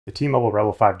The T-Mobile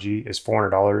Revvl 5G is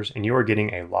 $400 and you are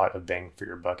getting a lot of bang for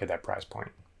your buck at that price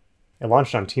point. It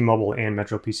launched on T-Mobile and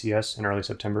Metro PCS in early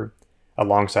September,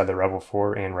 alongside the Revvl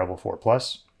 4 and Revvl 4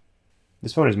 Plus.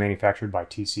 This phone is manufactured by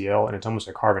TCL and it's almost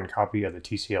a carbon copy of the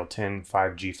TCL 10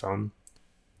 5G phone.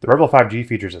 The Revvl 5G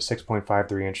features a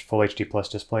 6.53-inch Full HD Plus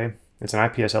display. It's an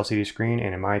IPS LCD screen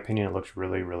and in my opinion it looks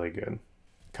really good.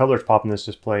 Colors pop in this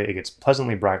display, it gets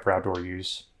pleasantly bright for outdoor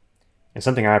use. And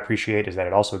something I appreciate is that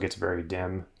it also gets very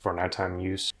dim for nighttime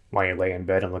use while you lay in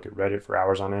bed and look at Reddit for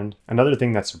hours on end. Another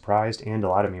thing that surprised and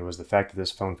delighted me was the fact that this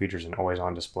phone features an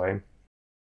always-on display.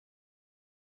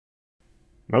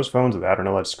 Most phones without an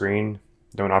OLED screen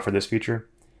don't offer this feature.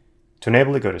 To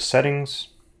enable it, go to Settings,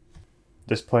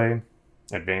 Display,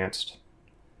 Advanced,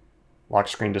 Lock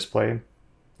Screen Display,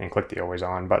 and click the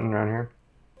Always-On button around here.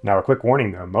 Now a quick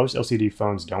warning though, most LCD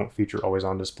phones don't feature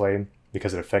always-on display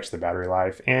because it affects the battery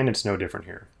life, and it's no different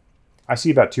here. I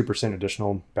see about 2%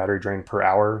 additional battery drain per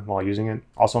hour while using it.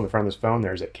 Also on the front of this phone,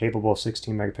 there's a capable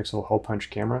 16 megapixel hole punch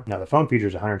camera. Now the phone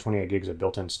features 128 gigs of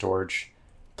built-in storage,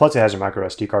 plus it has a micro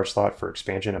SD card slot for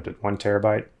expansion up to 1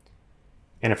 terabyte.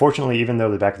 And unfortunately, even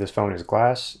though the back of this phone is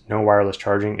glass, no wireless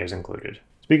charging is included.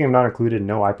 Speaking of not included,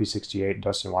 no IP68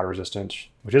 dust and water resistance,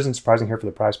 which isn't surprising here for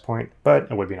the price point,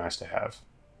 but it would be nice to have.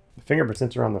 The fingerprint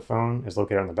sensor on the phone is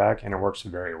located on the back and it works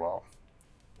very well.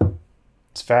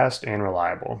 It's fast and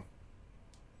reliable.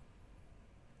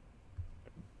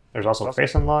 There's also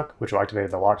face unlock, which will activate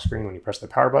the lock screen when you press the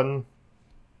power button.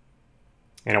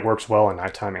 And it works well in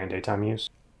nighttime and daytime use.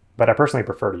 But I personally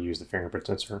prefer to use the fingerprint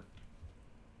sensor.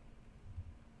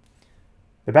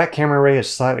 The back camera array is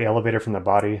slightly elevated from the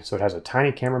body, so it has a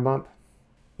tiny camera bump.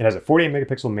 It has a 48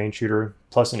 megapixel main shooter,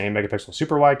 plus an 8 megapixel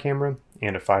super wide camera,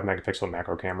 and a 5 megapixel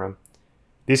macro camera.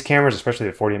 These cameras, especially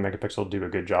the 48 megapixel, do a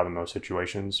good job in most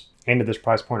situations, and at this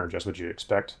price point are just what you'd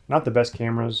expect. Not the best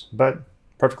cameras, but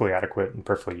perfectly adequate and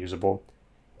perfectly usable,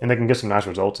 and they can get some nice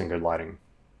results in good lighting.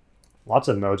 Lots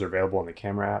of modes are available in the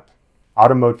camera app.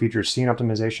 Auto mode features scene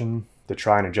optimization to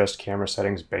try and adjust camera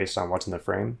settings based on what's in the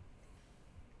frame.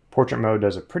 Portrait mode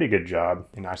does a pretty good job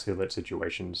in nicely lit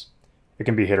situations. It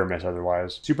can be hit or miss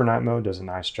otherwise. Super night mode does a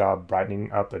nice job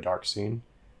brightening up a dark scene.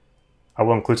 I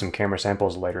will include some camera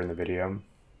samples later in the video.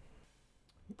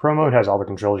 Pro mode has all the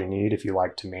controls you need if you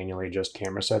like to manually adjust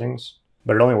camera settings,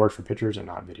 but it only works for pictures and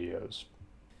not videos.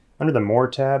 Under the More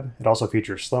tab, it also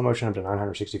features slow motion up to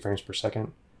 960 frames per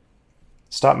second,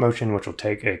 stop motion, which will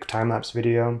take a time-lapse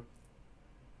video,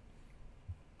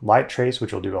 light trace,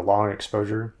 which will do a long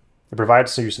exposure. It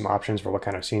provides you some options for what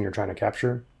kind of scene you're trying to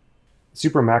capture.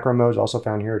 Super macro mode is also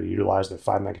found here to utilize the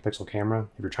 5 megapixel camera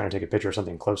if you're trying to take a picture of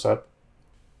something close up.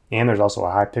 And there's also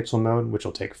a high pixel mode, which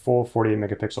will take full 48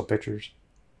 megapixel pictures.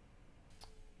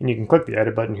 And you can click the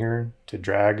edit button here to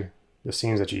drag the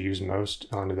scenes that you use most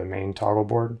onto the main toggle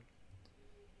board.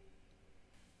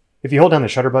 If you hold down the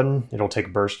shutter button, it'll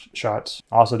take burst shots.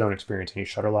 Also don't experience any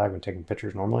shutter lag when taking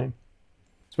pictures normally.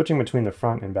 Switching between the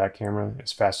front and back camera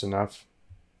is fast enough.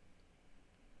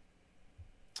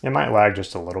 It might lag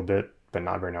just a little bit, but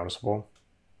not very noticeable.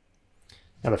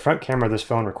 Now the front camera of this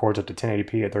phone records up to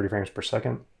 1080p at 30 frames per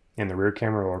second, and the rear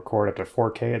camera will record up to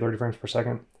 4K at 30 frames per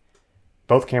second.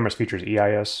 Both cameras features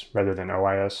EIS rather than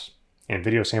OIS, and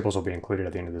video samples will be included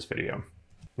at the end of this video.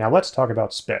 Now let's talk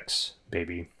about specs,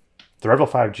 baby. The Revvl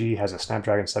 5G has a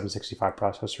Snapdragon 765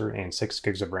 processor and 6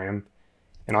 gigs of RAM,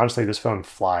 and honestly this phone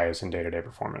flies in day-to-day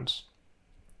performance.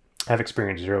 I've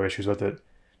experienced zero issues with it,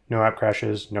 no app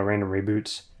crashes, no random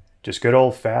reboots, just good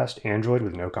old fast Android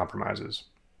with no compromises.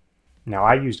 Now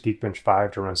I used Geekbench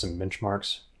 5 to run some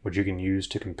benchmarks, which you can use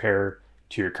to compare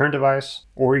to your current device,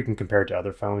 or you can compare it to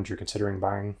other phones you're considering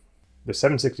buying. The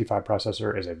 765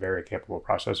 processor is a very capable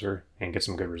processor and gets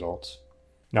some good results.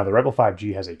 Now the Revvl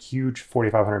 5G has a huge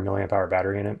 4500 mAh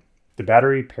battery in it. The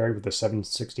battery paired with the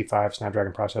 765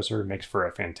 Snapdragon processor makes for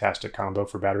a fantastic combo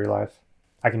for battery life.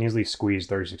 I can easily squeeze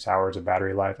 36 hours of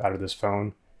battery life out of this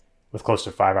phone with close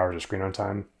to 5 hours of screen on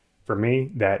time. For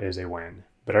me, that is a win,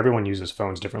 but everyone uses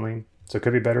phones differently, so it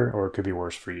could be better or it could be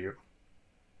worse for you.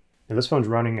 Now this phone's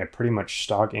running a pretty much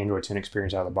stock Android 10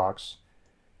 experience out of the box.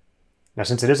 Now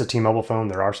since it is a T-Mobile phone,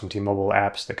 there are some T-Mobile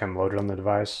apps that come loaded on the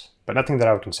device, but nothing that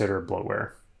I would consider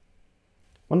bloatware.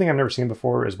 One thing I've never seen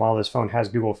before is while this phone has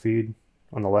Google Feed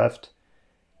on the left,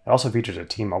 it also features a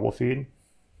T-Mobile feed. And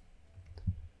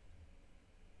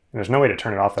there's no way to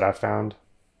turn it off that I've found.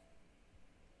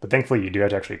 But thankfully you do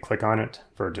have to actually click on it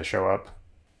for it to show up.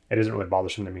 It isn't really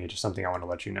bothersome to me, it's just something I want to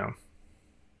let you know.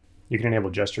 You can enable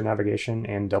gesture navigation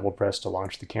and double press to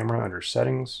launch the camera under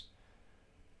Settings,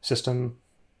 System,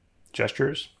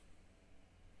 Gestures.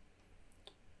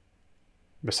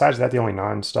 Besides that, the only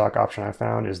non-stock option I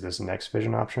found is this Next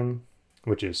Vision option,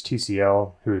 which is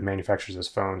TCL, who manufactures this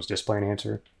phone's display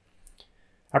enhancer.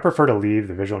 I prefer to leave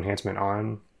the visual enhancement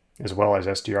on, as well as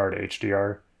SDR to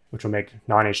HDR, which will make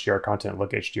non-HDR content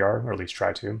look HDR, or at least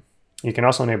try to. You can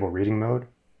also enable reading mode,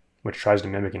 which tries to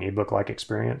mimic an ebook-like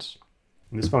experience.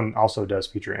 And this phone also does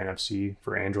feature NFC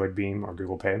for Android Beam or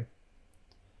Google Pay.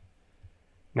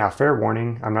 Now, fair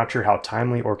warning, I'm not sure how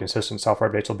timely or consistent software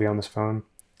updates will be on this phone.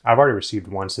 I've already received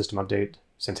one system update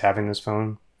since having this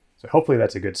phone, so hopefully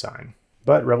that's a good sign.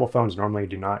 But Revvl phones normally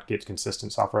do not get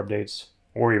consistent software updates,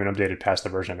 or even updated past the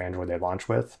version of Android they launch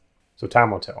with, so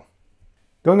time will tell.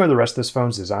 Going over the rest of this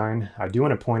phone's design, I do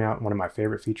want to point out one of my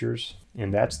favorite features,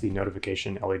 and that's the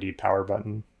notification LED power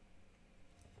button.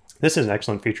 This is an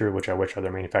excellent feature which I wish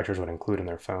other manufacturers would include in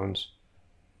their phones.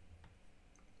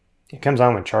 It comes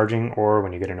on when charging or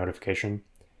when you get a notification,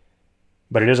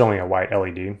 but it is only a white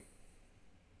LED.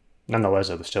 Nonetheless,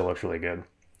 it still looks really good.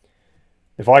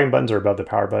 The volume buttons are above the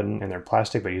power button and they're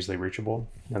plastic but easily reachable.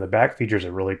 Now the back features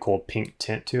a really cool pink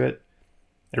tint to it.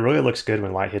 It really looks good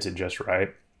when light hits it just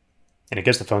right, and it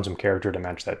gives the phone some character to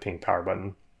match that pink power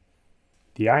button.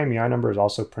 The IMEI number is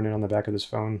also printed on the back of this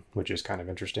phone, which is kind of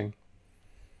interesting.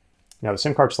 Now the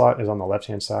SIM card slot is on the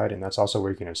left-hand side, and that's also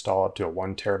where you can install up to a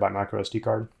 1 terabyte micro SD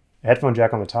card. A headphone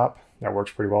jack on the top, that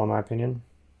works pretty well in my opinion.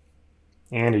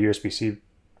 And a USB-C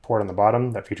port on the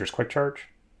bottom that features quick charge.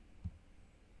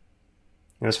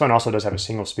 And this phone also does have a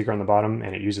single speaker on the bottom,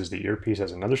 and it uses the earpiece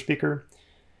as another speaker.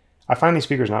 I find these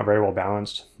speakers not very well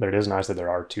balanced, but it is nice that there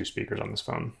are 2 speakers on this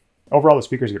phone. Overall, the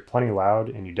speakers get plenty loud,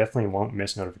 and you definitely won't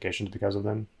miss notifications because of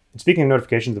them. And speaking of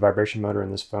notifications, the vibration motor in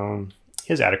this phone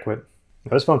is adequate.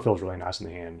 Now, this phone feels really nice in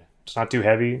the hand. It's not too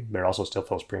heavy, but it also still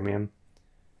feels premium.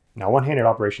 Now, one-handed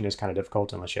operation is kind of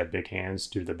difficult unless you have big hands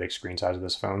due to the big screen size of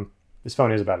this phone. This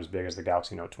phone is about as big as the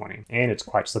Galaxy Note 20, and it's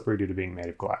quite slippery due to being made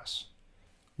of glass.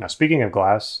 Now, speaking of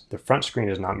glass, the front screen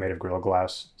is not made of Gorilla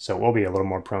Glass, so it will be a little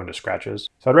more prone to scratches.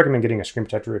 So I'd recommend getting a screen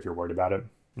protector if you're worried about it.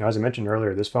 Now, as I mentioned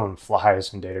earlier, this phone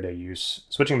flies in day-to-day use.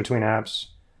 Switching between apps,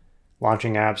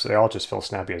 launching apps, they all just feel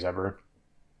snappy as ever.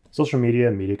 Social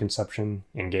media, media consumption,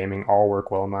 and gaming all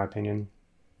work well in my opinion.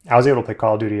 I was able to play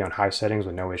Call of Duty on high settings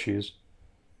with no issues.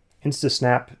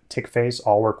 InstaSnap, TickFace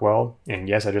all work well, and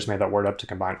yes, I just made that word up to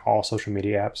combine all social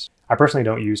media apps. I personally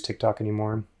don't use TikTok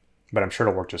anymore, but I'm sure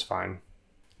it'll work just fine.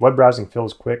 Web browsing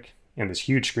feels quick, and this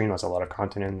huge screen lets a lot of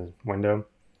content in the window.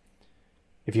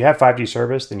 If you have 5G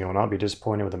service, then you will not be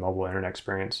disappointed with the mobile internet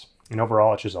experience, and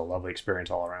overall it's just a lovely experience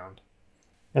all around.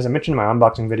 As I mentioned in my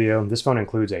unboxing video, this phone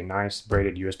includes a nice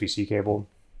braided USB-C cable,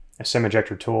 a SIM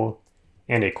ejector tool,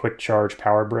 and a quick charge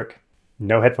power brick.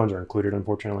 No headphones are included,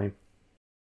 unfortunately.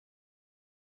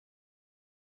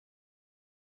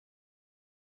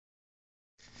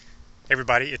 Hey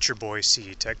everybody, it's your boy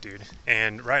CE Tech Dude,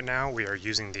 and right now we are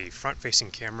using the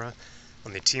front-facing camera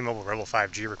on the Tmobile Revvl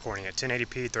 5G, recording at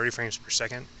 1080p, 30 frames per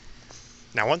second.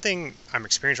 Now, one thing I'm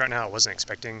experiencing right now I wasn't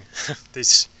expecting.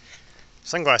 These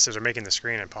sunglasses are making the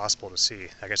screen impossible to see.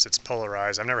 I guess it's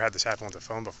polarized. I've never had this happen with a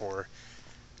phone before,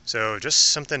 so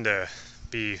just something to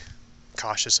be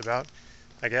cautious about,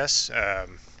 I guess. I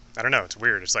don't know, it's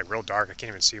weird. It's like real dark. I can't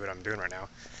even see what I'm doing right now.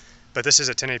 But this is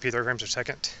at 1080p, 30 frames per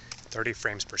second. 30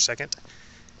 frames per second,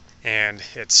 and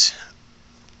it's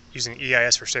using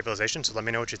EIS for stabilization, so let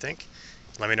me know what you think.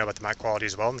 Let me know about the mic quality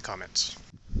as well in the comments.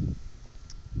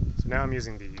 So now I'm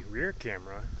using the rear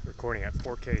camera, recording at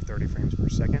 4K 30 frames per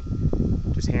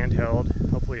second, just handheld.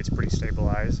 Hopefully it's pretty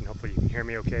stabilized, and hopefully you can hear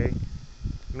me okay.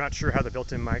 I'm not sure how the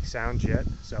built-in mic sounds yet,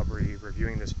 so I'll be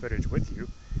reviewing this footage with you.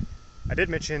 I did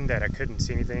mention that I couldn't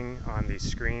see anything on the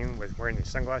screen with wearing these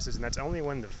sunglasses, and that's only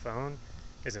when the phone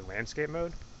is in landscape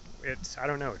mode. I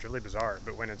don't know, it's really bizarre,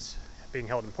 but when it's being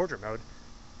held in portrait mode,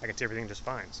 I can see everything just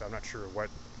fine. So I'm not sure what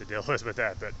the deal is with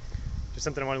that, but just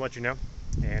something I want to let you know.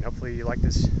 And hopefully you like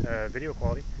this video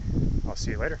quality. I'll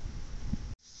see you later.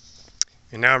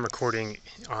 And now I'm recording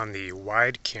on the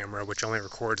wide camera, which only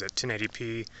records at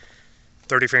 1080p,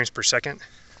 30 frames per second.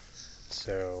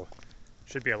 So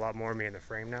should be a lot more of me in the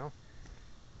frame now.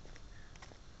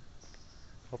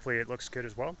 Hopefully it looks good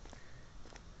as well.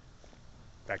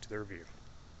 Back to the review.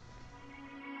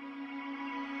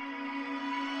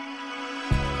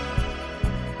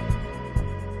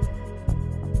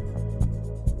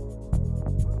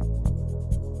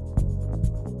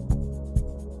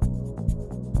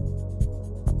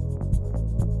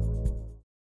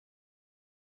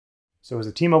 So is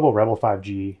the Tmobile Revvl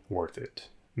 5G worth it?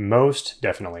 Most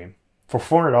definitely. For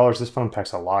 $400, this phone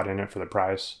packs a lot in it for the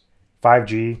price.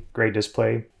 5G, great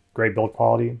display, great build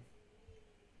quality,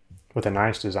 with a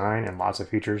nice design and lots of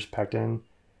features packed in.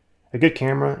 A good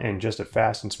camera and just a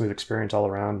fast and smooth experience all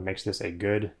around makes this a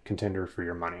good contender for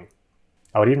your money.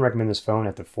 I would even recommend this phone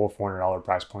at the full $400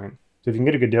 price point. So if you can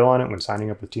get a good deal on it when signing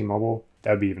up with T-Mobile,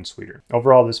 that would be even sweeter.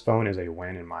 Overall, this phone is a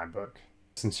win in my book.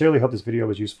 I sincerely hope this video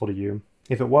was useful to you.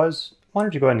 If it was, why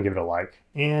don't you go ahead and give it a like,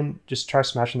 and just try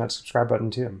smashing that subscribe button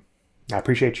too. I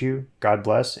appreciate you, God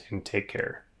bless, and take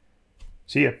care.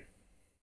 See ya.